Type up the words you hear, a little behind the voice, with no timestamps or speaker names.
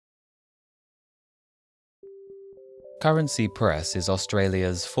Currency Press is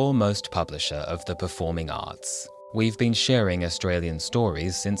Australia's foremost publisher of the performing arts. We've been sharing Australian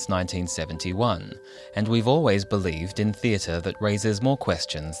stories since 1971, and we've always believed in theatre that raises more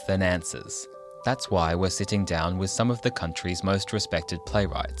questions than answers. That's why we're sitting down with some of the country's most respected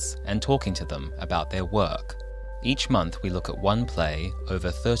playwrights and talking to them about their work. Each month we look at one play, over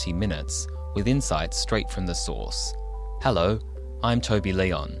 30 minutes, with insights straight from the source. Hello, I'm Toby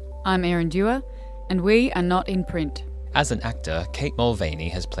Leon. I'm Erin Dewar, and we are not in print. As an actor, Kate Mulvaney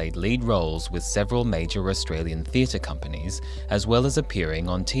has played lead roles with several major Australian theatre companies, as well as appearing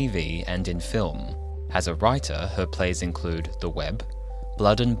on TV and in film. As a writer, her plays include The Web,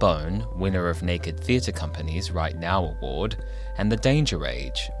 Blood and Bone, winner of Naked Theatre Company's Right Now Award, and The Danger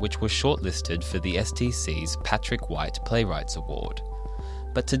Age, which was shortlisted for the STC's Patrick White Playwrights Award.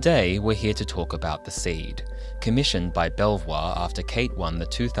 But today we're here to talk about The Seed, commissioned by Belvoir after Kate won the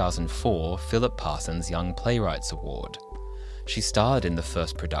 2004 Philip Parsons Young Playwrights Award. She starred in the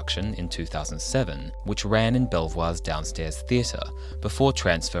first production in 2007, which ran in Belvoir's downstairs theatre, before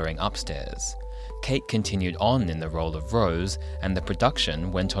transferring upstairs. Kate continued on in the role of Rose, and the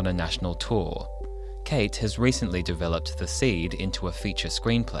production went on a national tour. Kate has recently developed The Seed into a feature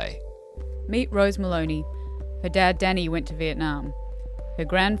screenplay. Meet Rose Maloney. Her dad, Danny, went to Vietnam. Her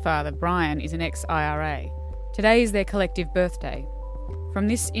grandfather, Brian, is an ex-IRA. Today is their collective birthday. From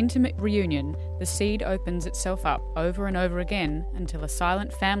this intimate reunion, The Seed opens itself up over and over again until a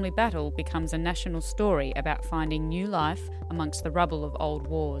silent family battle becomes a national story about finding new life amongst the rubble of old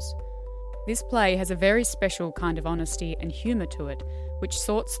wars. This play has a very special kind of honesty and humour to it, which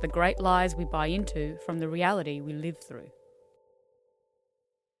sorts the great lies we buy into from the reality we live through.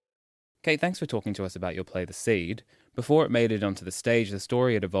 Kate, thanks for talking to us about your play The Seed. Before it made it onto the stage, the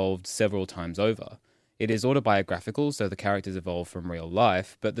story had evolved several times over. It is autobiographical, so the characters evolve from real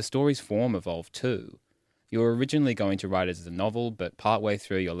life, but the story's form evolved too. You were originally going to write it as a novel, but partway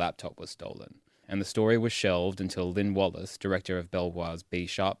through your laptop was stolen, and the story was shelved until Lynn Wallace, director of Belvoir's B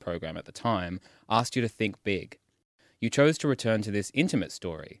Sharp program at the time, asked you to think big. You chose to return to this intimate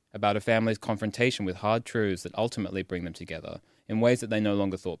story about a family's confrontation with hard truths that ultimately bring them together in ways that they no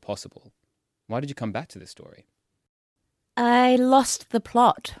longer thought possible. Why did you come back to this story? I lost the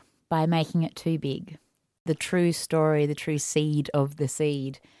plot by making it too big. The true story, the true seed of the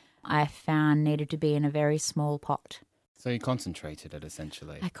seed, I found needed to be in a very small pot. So you concentrated it,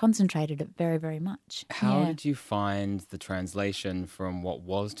 essentially. I concentrated it very, very much. How did you find the translation from what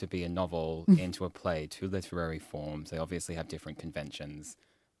was to be a novel into a play, two literary forms? They obviously have different conventions.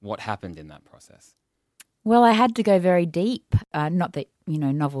 What happened in that process? Well, I had to go very deep. Not that,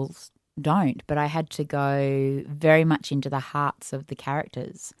 novels don't, but I had to go very much into the hearts of the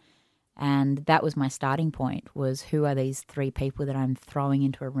characters. And that was my starting point, was who are these three people that I'm throwing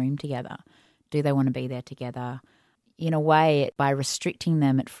into a room together? Do they want to be there together? In a way, by restricting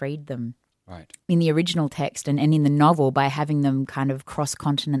them, it freed them. Right. In the original text and in the novel, by having them kind of cross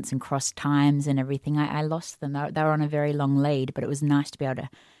continents and cross times and everything, I lost them. They were on a very long lead, but it was nice to be able to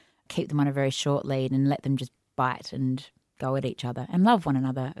keep them on a very short lead and let them just bite and go at each other and love one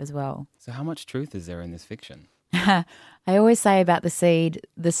another as well. So how much truth is there in this fiction? I always say about The Seed,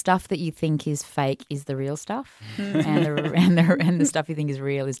 the stuff that you think is fake is the real stuff, and the stuff you think is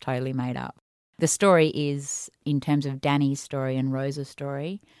real is totally made up. The story is, in terms of Danny's story and Rosa's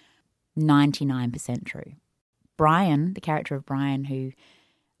story, 99% true. Brian, the character of Brian, who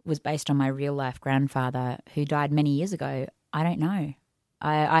was based on my real-life grandfather who died many years ago, I don't know.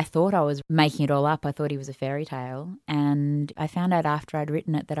 I thought I was making it all up. I thought he was a fairy tale. And I found out after I'd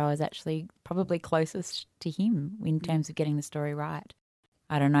written it that I was actually probably closest to him in terms of getting the story right.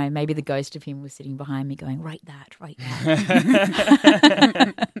 I don't know, maybe the ghost of him was sitting behind me going, write that.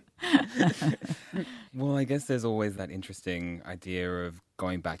 Well, I guess there's always that interesting idea of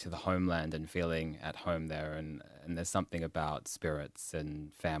going back to the homeland and feeling at home there, and there's something about spirits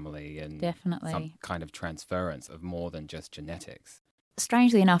and family and definitely some kind of transference of more than just genetics.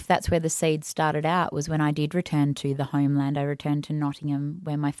 Strangely enough, that's where The Seed started out, was when I did return to the homeland. I returned to Nottingham,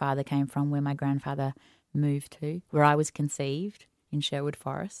 where my father came from, where my grandfather moved to, where I was conceived in Sherwood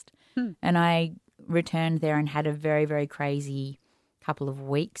Forest. And I returned there and had a very, very crazy couple of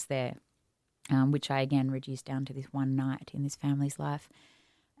weeks there, which I again reduced down to this one night in this family's life.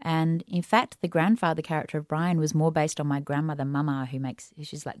 And in fact, the grandfather character of Brian was more based on my grandmother, Mama,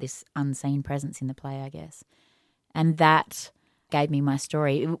 she's like this unseen presence in the play, I guess. And that gave me my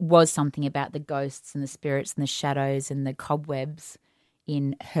story. It was something about the ghosts and the spirits and the shadows and the cobwebs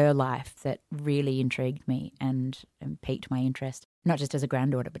in her life that really intrigued me and piqued my interest, not just as a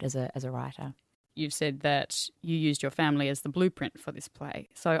granddaughter but as a writer. you've said that you used your family as the blueprint for this play.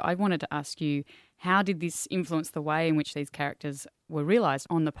 So I wanted to ask you, how did this influence the way in which these characters were realised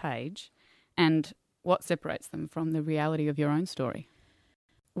on the page, and what separates them from the reality of your own story?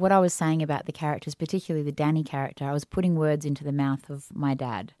 What I was saying about the characters, particularly the Danny character, I was putting words into the mouth of my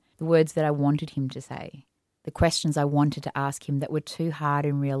dad, the words that I wanted him to say, the questions I wanted to ask him that were too hard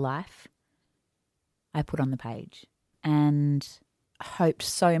in real life, I put on the page, and hoped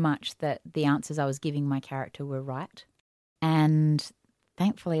so much that the answers I was giving my character were right. And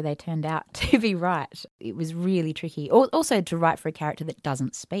thankfully they turned out to be right. It was really tricky. Also to write for a character that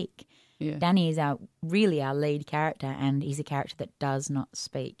doesn't speak. Yeah. Danny is really our lead character, and he's a character that does not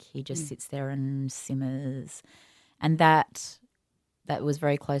speak. He just sits there and simmers. And that was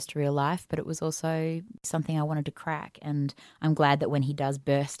very close to real life, but it was also something I wanted to crack. And I'm glad that when he does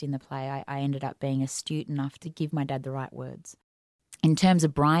burst in the play, I ended up being astute enough to give my dad the right words. In terms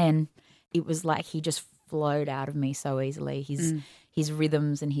of Brian, it was like he just flowed out of me so easily. His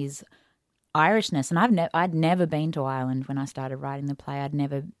rhythms and his Irishness, and I'd never been to Ireland when I started writing the play. I'd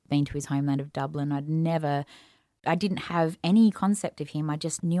never been to his homeland of Dublin. I didn't have any concept of him. I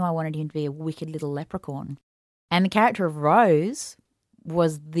just knew I wanted him to be a wicked little leprechaun. And the character of Rose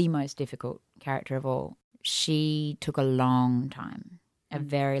was the most difficult character of all. She took a long time, a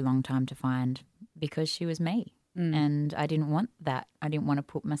very long time to find, because she was me. And I didn't want that. I didn't want to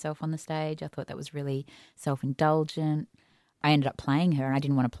put myself on the stage. I thought that was really self-indulgent. I ended up playing her, and I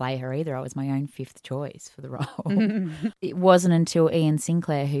didn't want to play her either. I was my own fifth choice for the role. It wasn't until Ian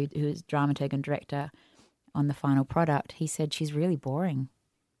Sinclair, who is dramaturg and director on the final product, he said, she's really boring.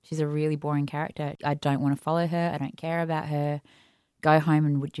 She's a really boring character. I don't want to follow her. I don't care about her. Go home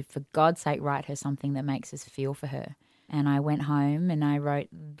and would you, for God's sake, write her something that makes us feel for her. And I went home and I wrote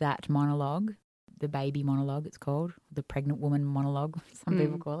that monologue, the baby monologue it's called, the pregnant woman monologue, some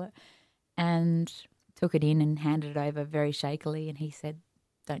people call it, and took it in and handed it over very shakily, and he said,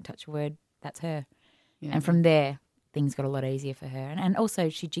 don't touch a word, that's her. Yeah. And from there, things got a lot easier for her. And also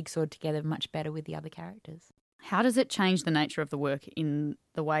she jigsawed together much better with the other characters. How does it change the nature of the work in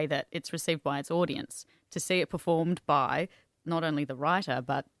the way that it's received by its audience, to see it performed by not only the writer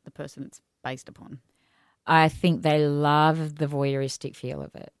but the person it's based upon? I think they love the voyeuristic feel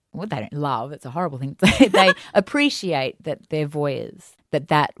of it. Well, they don't love, it's a horrible thing. They appreciate that they're voyeurs,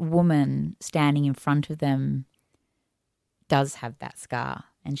 that woman standing in front of them does have that scar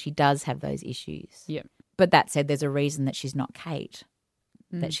and she does have those issues. Yeah. But that said, there's a reason that she's not Kate,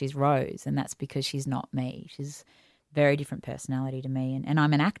 that she's Rose, and that's because she's not me. She's a very different personality to me, and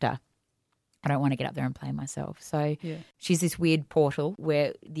I'm an actor. I don't want to get up there and play myself. So she's this weird portal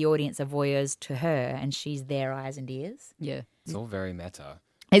where the audience are voyeurs to her and she's their eyes and ears. Yeah. It's all very meta.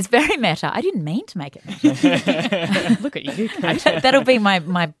 It's very meta. I didn't mean to make it meta. Look at you, Kate. That'll be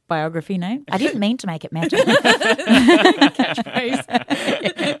my biography name. I didn't mean to make it meta. Catchphrase.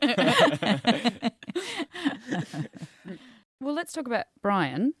 Well, let's talk about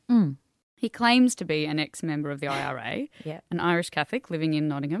Brian. He claims to be an ex-member of the IRA, an Irish Catholic living in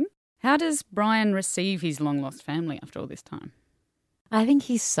Nottingham. How does Brian receive his long-lost family after all this time? I think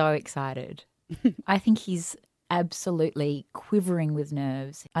he's so excited. I think he's absolutely quivering with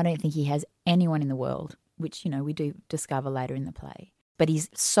nerves. I don't think he has anyone in the world, which, we do discover later in the play. But he's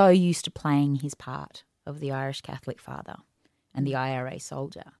so used to playing his part of the Irish Catholic father and the IRA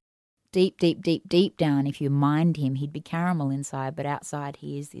soldier. Deep, deep, deep, deep down, if you mind him, he'd be caramel inside, but outside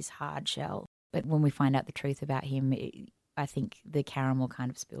he is this hard shell. But when we find out the truth about him, I think the caramel kind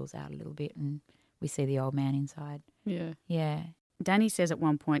of spills out a little bit and we see the old man inside. Yeah. Yeah. Danny says at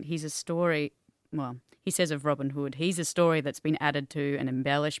one point he's a story, he says of Robin Hood, he's a story that's been added to and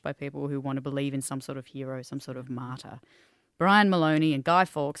embellished by people who want to believe in some sort of hero, some sort of martyr. Brian Maloney and Guy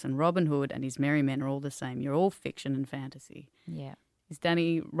Fawkes and Robin Hood and his merry men are all the same. You're all fiction and fantasy. Yeah. Is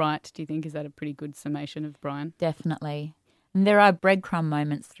Danny right, do you think? Is that a pretty good summation of Brian? Definitely. And there are breadcrumb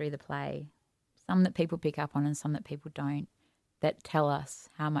moments through the play, some that people pick up on and some that people don't, that tell us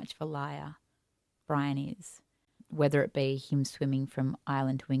how much of a liar Brian is, whether it be him swimming from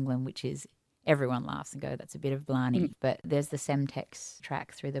Ireland to England, which is, everyone laughs and go, that's a bit of Blarney. But there's the Semtex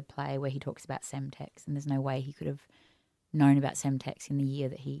track through the play where he talks about Semtex, and there's no way he could have known about Semtex in the year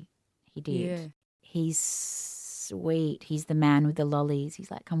that he did. Yeah. He's sweet. He's the man with the lollies.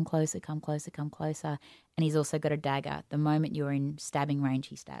 He's like, come closer, come closer, come closer. And he's also got a dagger. The moment you're in stabbing range,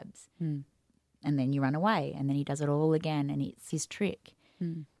 he stabs. And then you run away, and then he does it all again, and it's his trick.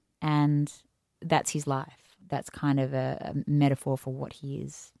 And that's his life. That's kind of a metaphor for what he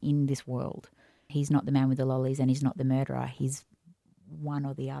is in this world. He's not the man with the lollies and he's not the murderer. He's one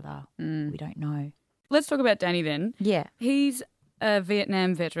or the other. We don't know. Let's talk about Danny then. Yeah. He's a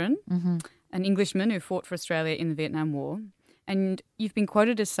Vietnam veteran an Englishman who fought for Australia in the Vietnam War. And you've been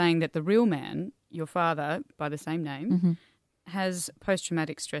quoted as saying that the real man, your father, by the same name, has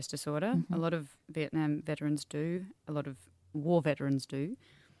post-traumatic stress disorder. A lot of Vietnam veterans do. A lot of war veterans do.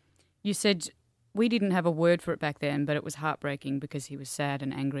 You said, we didn't have a word for it back then, but it was heartbreaking because he was sad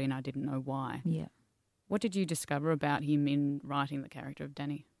and angry and I didn't know why. Yeah. What did you discover about him in writing the character of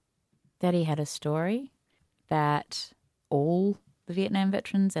Danny? That he had a story that all the Vietnam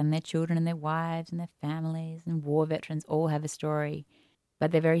veterans and their children and their wives and their families and war veterans all have a story,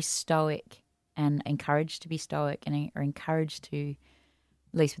 but they're very stoic and encouraged to be stoic and are encouraged to,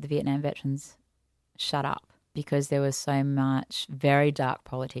 at least with the Vietnam veterans, shut up because there was so much very dark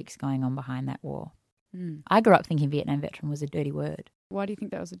politics going on behind that war. I grew up thinking Vietnam veteran was a dirty word. Why do you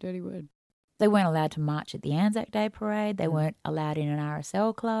think that was a dirty word? They weren't allowed to march at the Anzac Day parade. They weren't allowed in an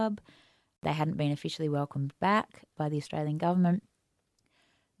RSL club. They hadn't been officially welcomed back by the Australian government.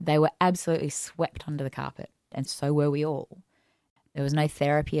 They were absolutely swept under the carpet, and so were we all. There was no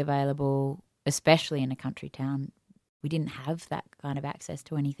therapy available, especially in a country town. We didn't have that kind of access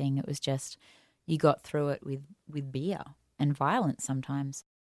to anything. It was just you got through it with beer and violence sometimes.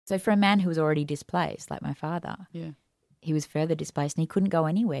 So for a man who was already displaced, like my father, he was further displaced and he couldn't go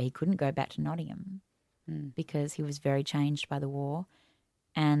anywhere. He couldn't go back to Nottingham because he was very changed by the war,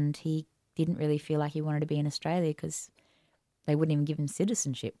 and he didn't really feel like he wanted to be in Australia because they wouldn't even give him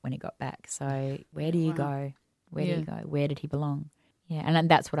citizenship when he got back. So where do you go? Where do you go? Where did he belong? Yeah, and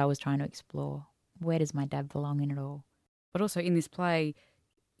that's what I was trying to explore. Where does my dad belong in it all? But also in this play,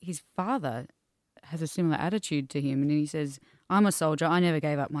 his father has a similar attitude to him, and he says, I'm a soldier, I never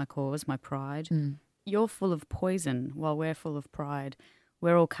gave up my cause, my pride. You're full of poison while we're full of pride.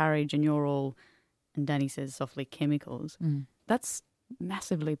 We're all courage and you're all, and Danny says softly, chemicals. That's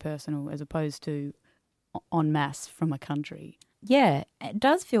massively personal as opposed to en masse from a country. Yeah, it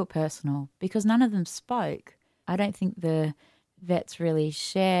does feel personal because none of them spoke. I don't think the vets really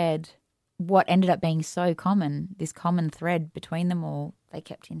shared what ended up being so common, this common thread between them all, they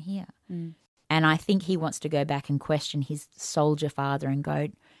kept in here. And I think he wants to go back and question his soldier father and go,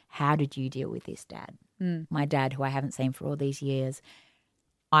 how did you deal with this, Dad? My dad, who I haven't seen for all these years,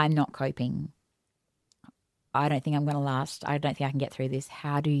 I'm not coping. I don't think I'm going to last. I don't think I can get through this.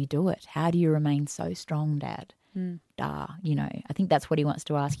 How do you do it? How do you remain so strong, Dad? I think that's what he wants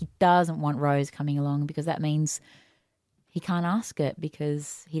to ask. He doesn't want Rose coming along because that means he can't ask it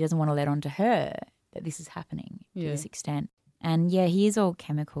because he doesn't want to let on to her that this is happening to this extent. And, he is all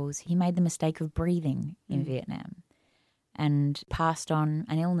chemicals. He made the mistake of breathing in Vietnam and passed on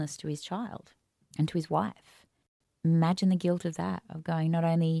an illness to his child and to his wife. Imagine the guilt of that, of going, not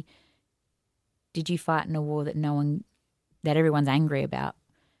only did you fight in a war that that everyone's angry about,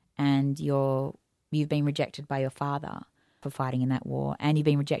 and you've been rejected by your father for fighting in that war, and you've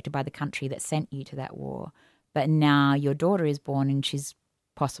been rejected by the country that sent you to that war, but now your daughter is born and she's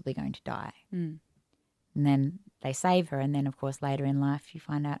possibly going to die. And then they save her, and then, of course, later in life you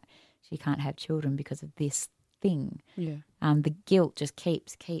find out she can't have children because of this thing. The guilt just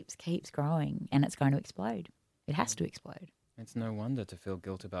keeps growing, and it's going to explode. It has to explode. It's no wonder to feel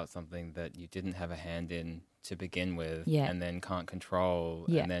guilt about something that you didn't have a hand in to begin with and then can't control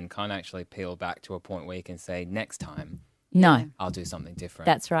and then can't actually peel back to a point where you can say, next time, I'll do something different.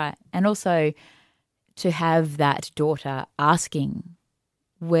 That's right. And also to have that daughter asking,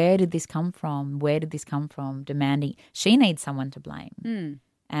 where did this come from? Where did this come from? Demanding. She needs someone to blame.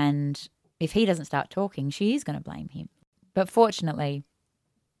 And if he doesn't start talking, she is going to blame him. But fortunately,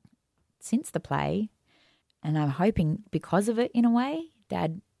 since the play, and I'm hoping because of it in a way,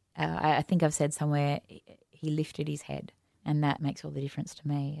 Dad, I think I've said somewhere, he lifted his head, and that makes all the difference to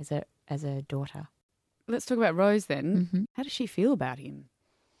me as a daughter. Let's talk about Rose then. How does she feel about him?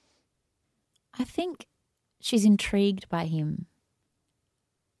 I think she's intrigued by him.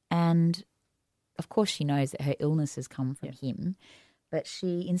 And, of course, she knows that her illness has come from him, but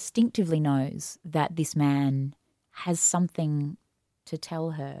she instinctively knows that this man has something to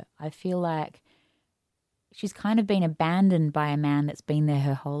tell her. I feel like she's kind of been abandoned by a man that's been there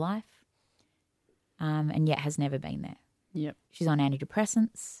her whole life and yet has never been there. She's on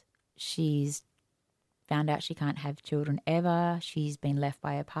antidepressants. She's found out she can't have children ever. She's been left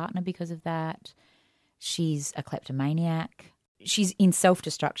by her partner because of that. She's a kleptomaniac. She's in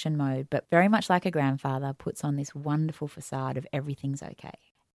self-destruction mode, but very much like her grandfather, puts on this wonderful facade of everything's okay.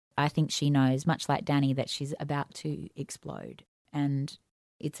 I think she knows, much like Danny, that she's about to explode. And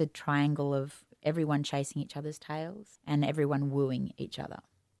it's a triangle of everyone chasing each other's tails and everyone wooing each other.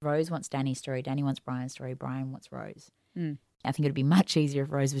 Rose wants Danny's story, Danny wants Brian's story, Brian wants Rose. I think it would be much easier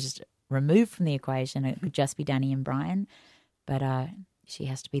if Rose was just removed from the equation. It could just be Danny and Brian, but she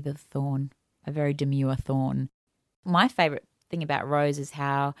has to be the thorn a very demure thorn. My favourite thing about Rose is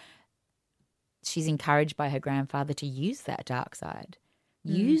how she's encouraged by her grandfather to use that dark side.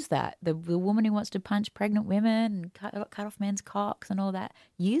 Use that. The woman who wants to punch pregnant women and cut off men's cocks and all that,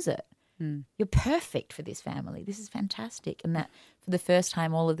 use it. You're perfect for this family. This is fantastic. And that for the first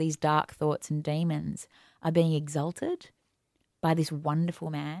time, all of these dark thoughts and demons are being exalted by this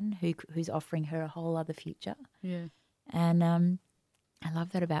wonderful man who's offering her a whole other future. Yeah. And I love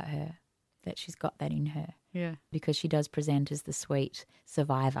that about her, that she's got that in her. Yeah. Because she does present as the sweet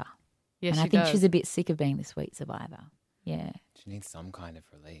survivor. Yes, and I think she's a bit sick of being the sweet survivor. Yeah. She needs some kind of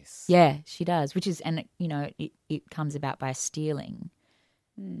release. Yeah, she does, which is, and it comes about by stealing.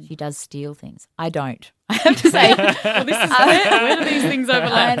 She does steal things. I don't. I have to say. Well, this is where do these things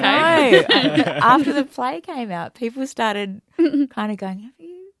overlap? I know. And after the play came out, people started kind of going,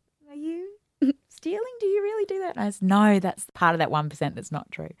 are you stealing? Do you really do that? And I said, no, that's part of that 1% that's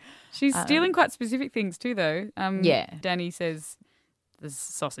not true. She's stealing quite specific things too, though. Yeah. Danny says there's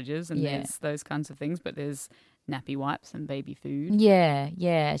sausages and there's those kinds of things, but there's nappy wipes and baby food.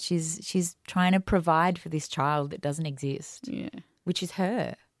 Yeah. She's trying to provide for this child that doesn't exist. Yeah. Which is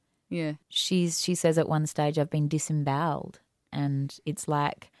her. Yeah. She says at one stage, I've been disemboweled. And it's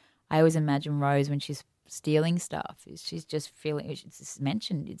like, I always imagine Rose when she's stealing stuff, she's just feeling, it's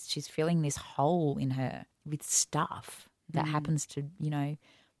mentioned, she's feeling this hole in her with stuff that happens to,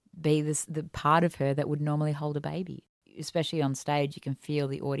 be the part of her that would normally hold a baby. Especially on stage, you can feel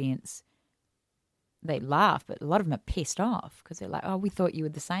the audience, they laugh, but a lot of them are pissed off because they're like, oh, we thought you were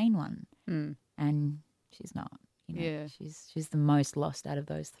the sane one. And she's not. Yeah. She's the most lost out of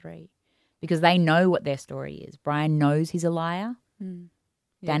those three because they know what their story is. Brian knows he's a liar. Yeah.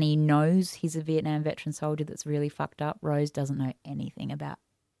 Danny knows he's a Vietnam veteran soldier that's really fucked up. Rose doesn't know anything about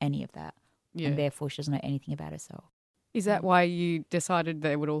any of that and therefore she doesn't know anything about herself. Is that why you decided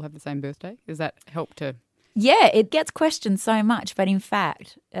they would all have the same birthday? Does that help to... Yeah, it gets questioned so much, but in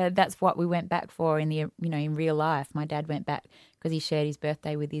fact, that's what we went back for in in real life. My dad went back because he shared his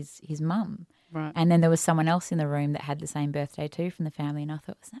birthday with his mum. Right. And then there was someone else in the room that had the same birthday too from the family, and I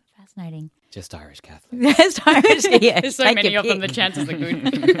thought, wasn't that fascinating? Just Irish Catholics. Just Irish, yeah. There's so many of them, the chances are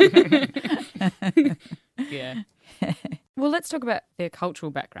good. Yeah. Well, let's talk about their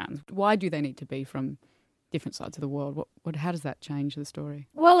cultural backgrounds. Why do they need to be from different sides of the world? How does that change the story?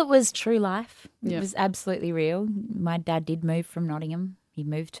 Well, it was true life. It Yeah. was absolutely real. My dad did move from Nottingham. He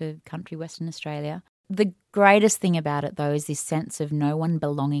moved to country Western Australia. The greatest thing about it, though, is this sense of no one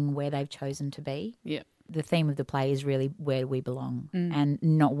belonging where they've chosen to be. Yeah. The theme of the play is really where we belong, and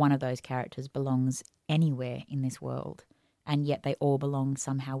not one of those characters belongs anywhere in this world, and yet they all belong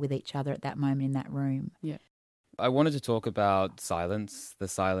somehow with each other at that moment in that room. Yeah. I wanted to talk about silence, the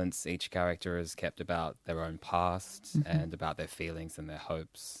silence each character has kept about their own past and about their feelings and their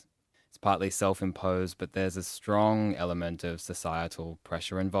hopes. It's partly self-imposed, but there's a strong element of societal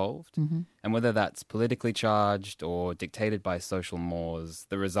pressure involved. And whether that's politically charged or dictated by social mores,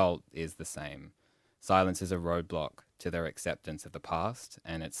 the result is the same. Silence is a roadblock to their acceptance of the past,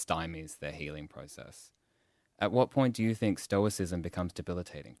 and it stymies their healing process. At what point do you think stoicism becomes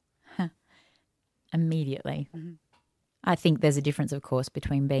debilitating? Immediately. I think there's a difference, of course,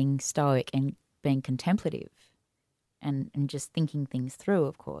 between being stoic and being contemplative and just thinking things through,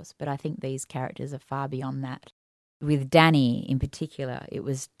 of course. But I think these characters are far beyond that. With Danny in particular, it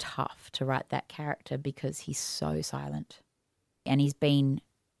was tough to write that character because he's so silent. And he's been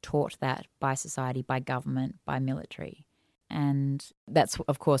taught that by society, by government, by military. And that's,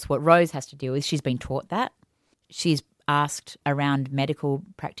 of course, what Rose has to deal with. She's been taught that. She's asked around medical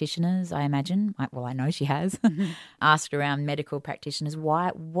practitioners, I imagine. I know she has. Asked around medical practitioners,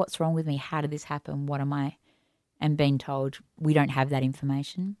 what's wrong with me? How did this happen? What am I? And being told, we don't have that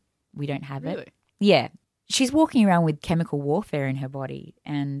information. We don't have it. Yeah. She's walking around with chemical warfare in her body,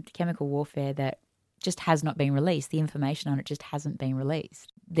 and chemical warfare that just has not been released. The information on it just hasn't been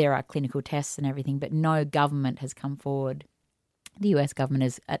released. There are clinical tests and everything, but no government has come forward. The US government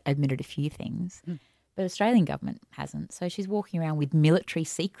has admitted a few things. But Australian government hasn't. So she's walking around with military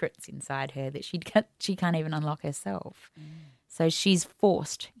secrets inside her that she can't even unlock herself. So she's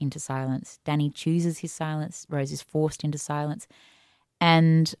forced into silence. Danny chooses his silence. Rose is forced into silence.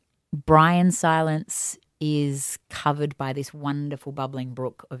 And Brian's silence is covered by this wonderful bubbling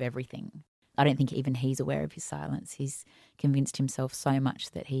brook of everything. I don't think even he's aware of his silence. He's convinced himself so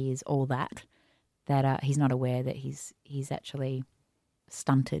much that he is all that he's not aware that he's actually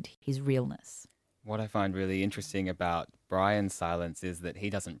stunted his realness. What I find really interesting about Brian's silence is that he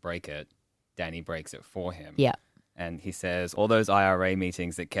doesn't break it. Danny breaks it for him. Yeah. And he says, all those IRA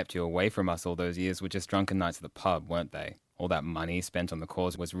meetings that kept you away from us all those years were just drunken nights at the pub, weren't they? All that money spent on the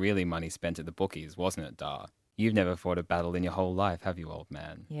cause was really money spent at the bookies, wasn't it, Dar? You've never fought a battle in your whole life, have you, old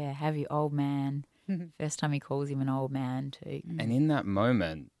man? Yeah, have you, old man. First time he calls him an old man too. And in that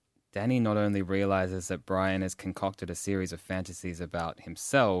moment, Danny not only realizes that Brian has concocted a series of fantasies about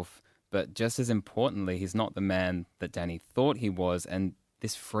himself, but just as importantly, he's not the man that Danny thought he was, and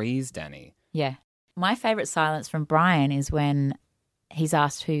this frees Danny. Yeah. My favourite silence from Brian is when he's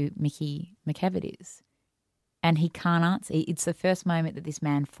asked who Mickey McKevitt is. And he can't answer. It's the first moment that this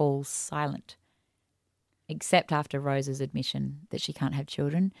man falls silent, except after Rose's admission that she can't have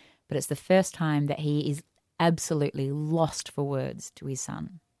children. But it's the first time that he is absolutely lost for words to his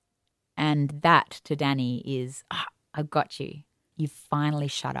son. And that to Danny is, I've got you. You've finally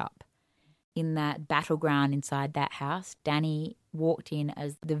shut up. In that battleground inside that house, Danny walked in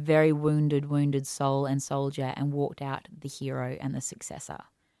as the very wounded soul and soldier and walked out the hero and the successor.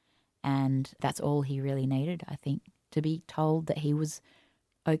 And that's all he really needed, I think, to be told that he was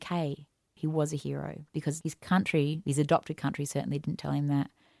okay. He was a hero because his country, his adopted country, certainly didn't tell him that.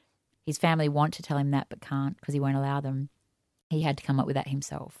 His family want to tell him that but can't because he won't allow them. He had to come up with that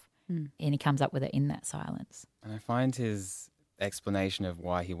himself. And he comes up with it in that silence. And I find his explanation of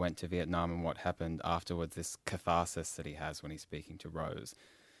why he went to Vietnam and what happened afterwards, this catharsis that he has when he's speaking to Rose,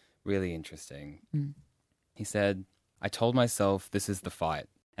 really interesting. He said, I told myself this is the fight,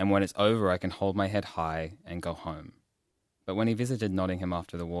 and when it's over I can hold my head high and go home. But when he visited Nottingham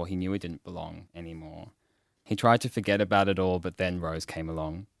after the war, he knew he didn't belong anymore. He tried to forget about it all, but then Rose came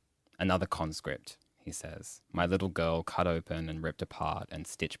along. Another conscript, he says. My little girl cut open and ripped apart and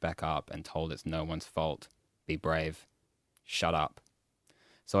stitched back up and told it's no one's fault. Be brave. Shut up.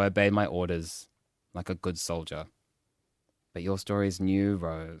 So I obeyed my orders like a good soldier. But your story's new,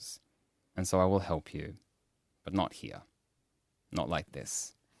 Rose, and so I will help you. But not here. Not like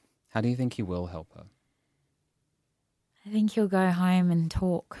this. How do you think he will help her? I think he'll go home and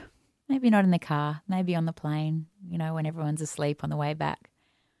talk. Maybe not in the car, maybe on the plane, when everyone's asleep on the way back.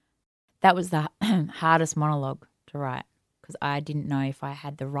 That was the hardest monologue to write because I didn't know if I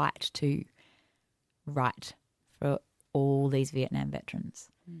had the right to write for all these Vietnam veterans.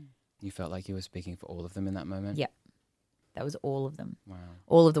 You felt like you were speaking for all of them in that moment? Yep. That was all of them. Wow.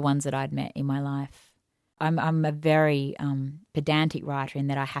 All of the ones that I'd met in my life. I'm a very pedantic writer in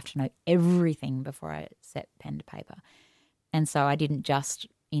that I have to know everything before I set pen to paper. And so I didn't just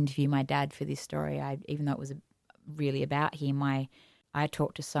interview my dad for this story. Even though it was really about him, I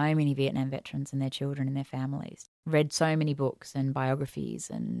talked to so many Vietnam veterans and their children and their families, read so many books and biographies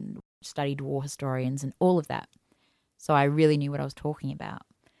and studied war historians and all of that. So I really knew what I was talking about.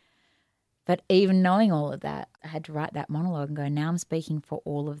 But even knowing all of that, I had to write that monologue and go, now I'm speaking for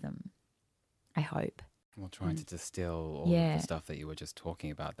all of them, I hope. Well, trying to distill all of the stuff that you were just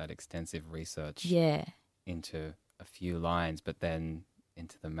talking about, that extensive research into a few lines, but then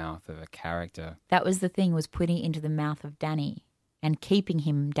into the mouth of a character. That was the thing, was putting it into the mouth of Danny and keeping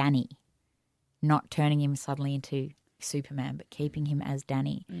him Danny, not turning him suddenly into Superman, but keeping him as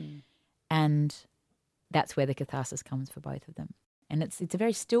Danny. And that's where the catharsis comes for both of them. And it's a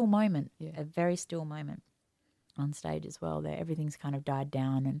very still moment, a very still moment on stage as well. There, everything's kind of died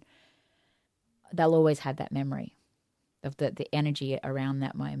down and they'll always have that memory of the energy around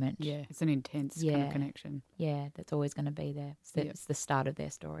that moment. Yeah, it's an intense kind of connection. Yeah, that's always going to be there. It's the start of their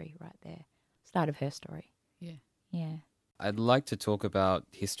story right there, start of her story. Yeah. I'd like to talk about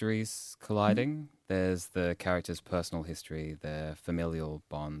histories colliding. There's the character's personal history, their familial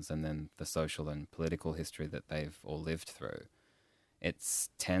bonds, and then the social and political history that they've all lived through. It's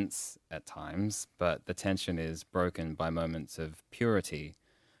tense at times, but the tension is broken by moments of purity.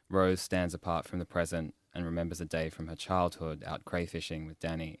 Rose stands apart from the present and remembers a day from her childhood out crayfishing with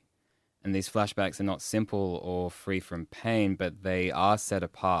Danny. And these flashbacks are not simple or free from pain, but they are set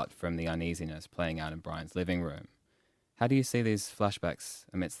apart from the uneasiness playing out in Brian's living room. How do you see these flashbacks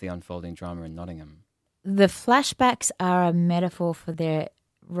amidst the unfolding drama in Nottingham? The flashbacks are a metaphor for their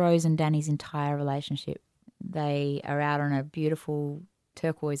Rose and Danny's entire relationship. They are out on a beautiful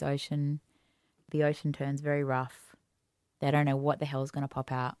turquoise ocean. The ocean turns very rough. They don't know what the hell is going to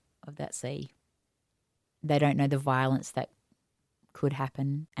pop out of that sea. They don't know the violence that could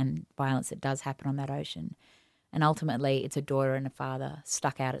happen and violence that does happen on that ocean. And ultimately, it's a daughter and a father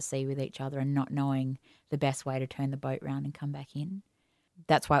stuck out at sea with each other and not knowing the best way to turn the boat round and come back in.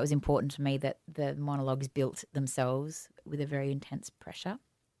 That's why it was important to me that the monologues built themselves with a very intense pressure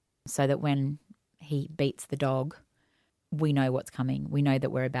so that when he beats the dog, we know what's coming. We know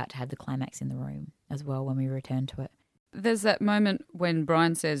that we're about to have the climax in the room as well when we return to it. There's that moment when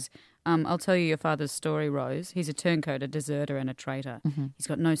Brian says, I'll tell you your father's story, Rose. He's a turncoat, a deserter and a traitor. Mm-hmm. He's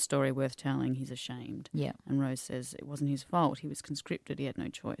got no story worth telling. He's ashamed. Yeah. And Rose says it wasn't his fault. He was conscripted. He had no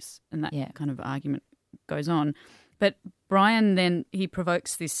choice. And that Yeah. kind of argument goes on. But Brian then, he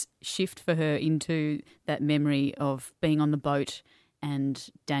provokes this shift for her into that memory of being on the boat and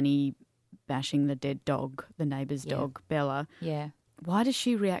Danny bashing the dead dog, the neighbour's dog, Bella. Yeah. Why does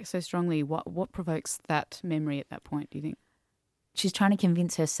she react so strongly? What provokes that memory at that point, do you think? She's trying to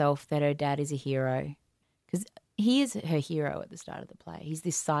convince herself that her dad is a hero, because he is her hero at the start of the play. He's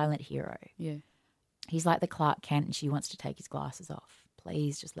this silent hero. Yeah. He's like the Clark Kent, and she wants to take his glasses off.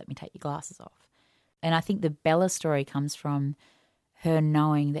 Please just let me take your glasses off. And I think the Bella story comes from her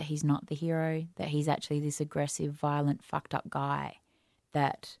knowing that he's not the hero, that he's actually this aggressive, violent, fucked up guy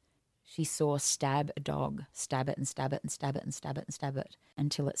that she saw stab a dog, stab it and stab it and stab it and stab it and stab it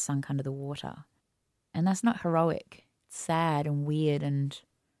until it sunk under the water. And that's not heroic. It's sad and weird and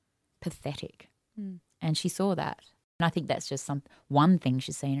pathetic. Mm. And she saw that. And I think that's just one thing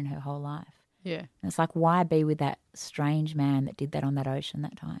she's seen in her whole life. Yeah. And it's like, why be with that strange man that did that on that ocean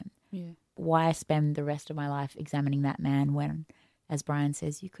that time? Yeah. Why spend the rest of my life examining that man when, as Brian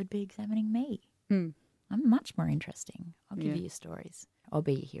says, you could be examining me? Mm. I'm much more interesting. I'll give Yeah. you stories. I'll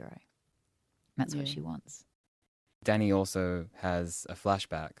be your hero. That's what Yeah. she wants. Danny also has a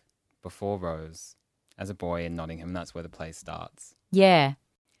flashback before Rose as a boy in Nottingham. That's where the play starts. Yeah.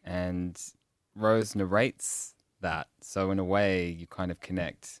 And Rose narrates that. So in a way, you kind of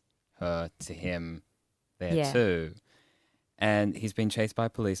connect her to him there Yeah. too. And he's been chased by a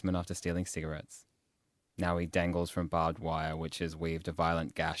policeman after stealing cigarettes. Now he dangles from barbed wire, which has weaved a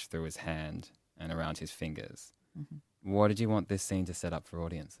violent gash through his hand and around his fingers. Mm-hmm. What did you want this scene to set up for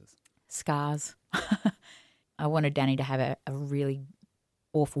audiences? Scars. I wanted Danny to have a really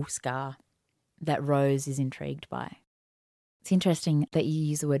awful scar that Rose is intrigued by. It's interesting that you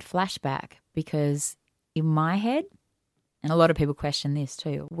use the word flashback, because in my head, and a lot of people question this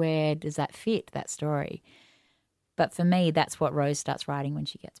too, where does that fit, that story? But for me, that's what Rose starts writing when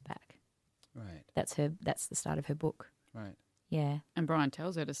she gets back. Right, That's the start of her book. right. Yeah. And Brian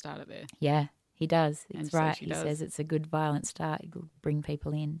tells her to start it there. Yeah, he does. And It's so right. she He does. says it's a good violent start. It will bring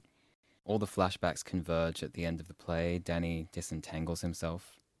people in. All the flashbacks converge at the end of the play. Danny disentangles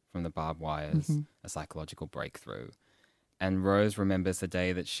himself from the barbed wires, Mhm. a psychological breakthrough. And Rose remembers the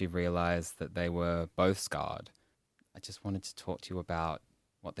day that she realized that they were both scarred. I just wanted to talk to you about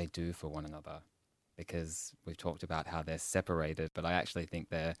what they do for one another, because we've talked about how they're separated, but I actually think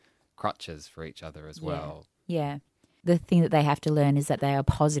they're crutches for each other as well. Yeah. The thing that they have to learn is that they are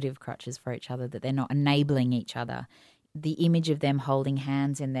positive crutches for each other, that they're not enabling each other. The image of them holding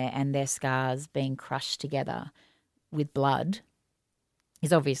hands in there and their scars being crushed together with blood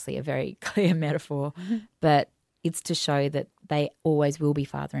is obviously a very clear metaphor, but it's to show that they always will be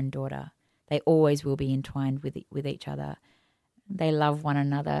father and daughter. They always will be entwined with each other. They love one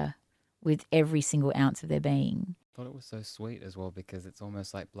another with every single ounce of their being. I thought it was so sweet as well, because it's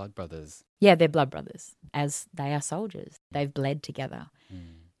almost like blood brothers. Yeah, they're blood brothers, as they are soldiers. They've bled together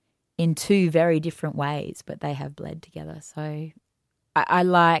Mm. in two very different ways, but they have bled together. So I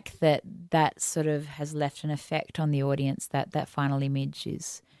like that sort of has left an effect on the audience, that final image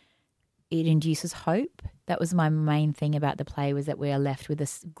it induces hope. That was my main thing about the play, was that we are left with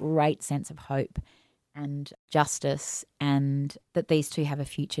this great sense of hope and justice, and that these two have a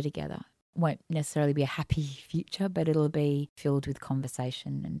future together. Won't necessarily be a happy future, but it'll be filled with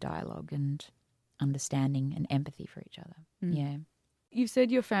conversation and dialogue and understanding and empathy for each other. Mm. Yeah. You said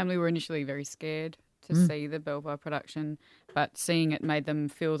your family were initially very scared to see the Belvoir production, but seeing it made them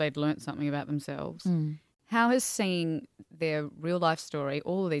feel they'd learnt something about themselves. Mm. How has seeing their real life story,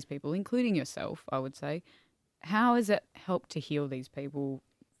 all of these people, including yourself, I would say, how has it helped to heal these people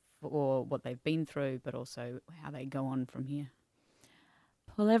for what they've been through, but also how they go on from here?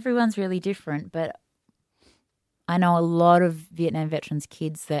 Well, everyone's really different, but I know a lot of Vietnam veterans'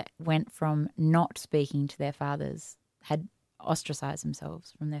 kids that went from not speaking to their fathers, had ostracised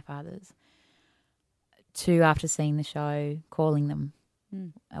themselves from their fathers, to, after seeing the show, calling them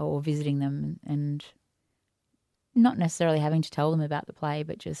or visiting them, and not necessarily having to tell them about the play,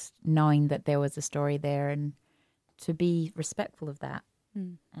 but just knowing that there was a story there, and to be respectful of that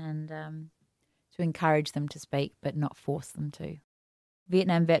and to encourage them to speak but not force them to.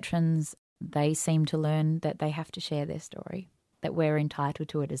 Vietnam veterans, they seem to learn that they have to share their story, that we're entitled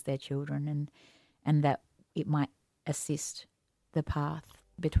to it as their children, and that it might assist the path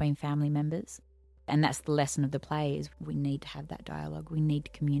between family members. And that's the lesson of the play, is we need to have that dialogue, we need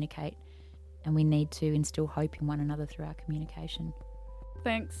to communicate, and we need to instill hope in one another through our communication.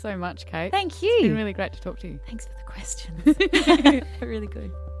 Thanks so much, Kate. Thank you. It's been really great to talk to you. Thanks for the questions. They're really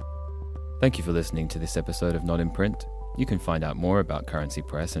good. Thank you for listening to this episode of Not in Print. You can find out more about Currency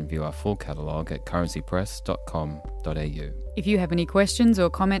Press and view our full catalogue at currencypress.com.au. If you have any questions or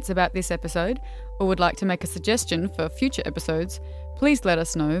comments about this episode, or would like to make a suggestion for future episodes, please let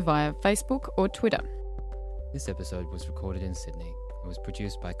us know via Facebook or Twitter. This episode was recorded in Sydney. It was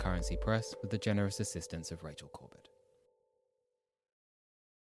produced by Currency Press with the generous assistance of Rachel Corbett.